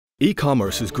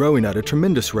E-commerce is growing at a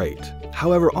tremendous rate.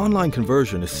 However, online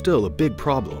conversion is still a big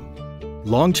problem.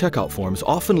 Long checkout forms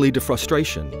often lead to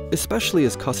frustration, especially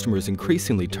as customers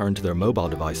increasingly turn to their mobile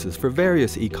devices for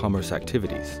various e-commerce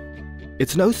activities.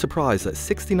 It's no surprise that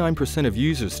 69% of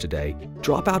users today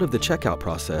drop out of the checkout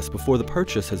process before the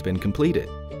purchase has been completed.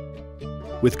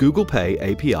 With Google Pay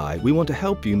API, we want to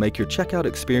help you make your checkout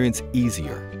experience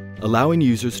easier, allowing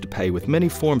users to pay with many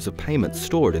forms of payments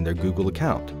stored in their Google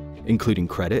account, including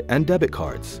credit and debit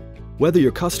cards, whether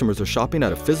your customers are shopping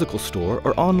at a physical store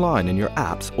or online in your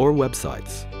apps or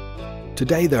websites.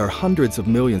 Today, there are hundreds of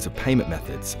millions of payment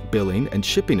methods, billing, and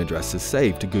shipping addresses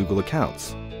saved to Google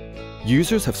accounts.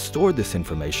 Users have stored this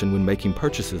information when making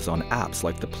purchases on apps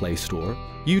like the Play Store,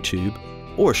 YouTube,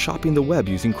 or shopping the web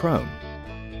using Chrome.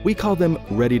 We call them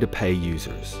ready-to-pay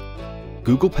users.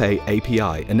 Google Pay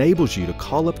API enables you to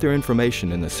call up their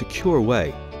information in a secure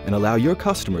way and allow your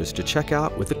customers to check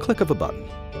out with the click of a button.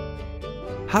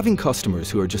 Having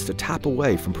customers who are just a tap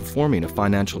away from performing a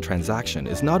financial transaction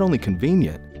is not only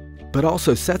convenient, but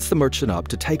also sets the merchant up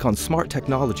to take on smart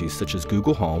technologies such as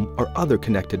Google Home or other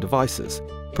connected devices,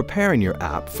 preparing your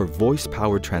app for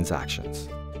voice-powered transactions.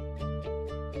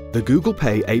 The Google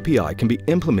Pay API can be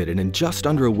implemented in just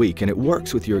under a week, and it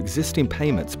works with your existing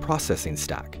payments processing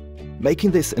stack, making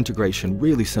this integration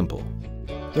really simple.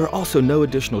 There are also no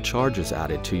additional charges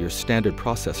added to your standard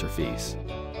processor fees.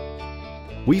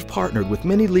 We've partnered with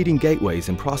many leading gateways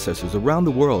and processors around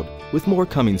the world, with more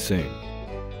coming soon.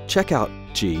 Check out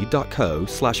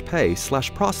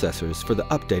g.co/pay/processors for the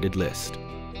updated list.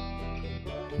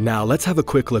 Now let's have a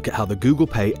quick look at how the Google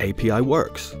Pay API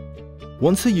works.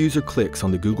 Once a user clicks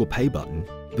on the Google Pay button,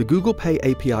 the Google Pay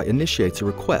API initiates a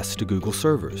request to Google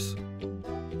servers.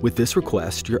 With this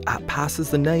request, your app passes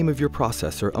the name of your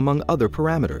processor among other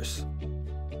parameters.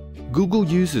 Google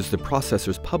uses the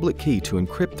processor's public key to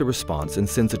encrypt the response and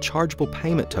sends a chargeable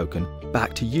payment token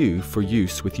back to you for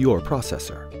use with your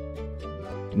processor.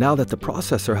 Now that the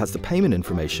processor has the payment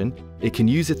information, it can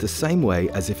use it the same way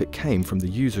as if it came from the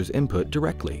user's input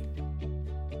directly.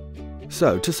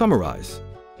 So, to summarize,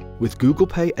 with Google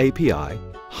Pay API,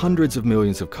 hundreds of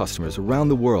millions of customers around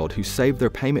the world who save their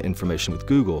payment information with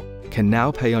Google can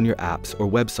now pay on your apps or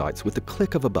websites with the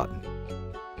click of a button.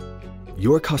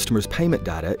 Your customers' payment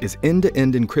data is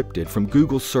end-to-end encrypted from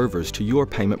Google's servers to your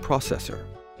payment processor.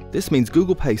 This means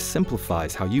Google Pay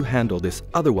simplifies how you handle this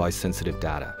otherwise sensitive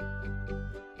data.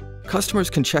 Customers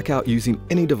can check out using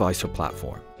any device or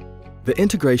platform. The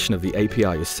integration of the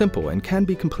API is simple and can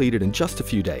be completed in just a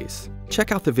few days.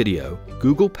 Check out the video,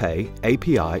 Google Pay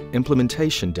API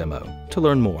Implementation Demo, to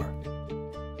learn more.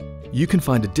 You can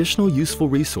find additional useful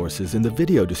resources in the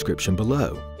video description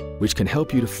below, which can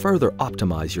help you to further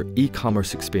optimize your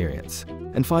e-commerce experience,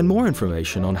 and find more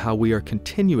information on how we are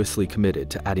continuously committed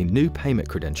to adding new payment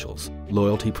credentials,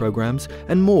 loyalty programs,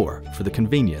 and more for the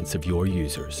convenience of your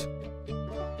users.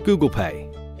 Google Pay,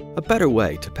 a better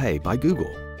way to pay by Google.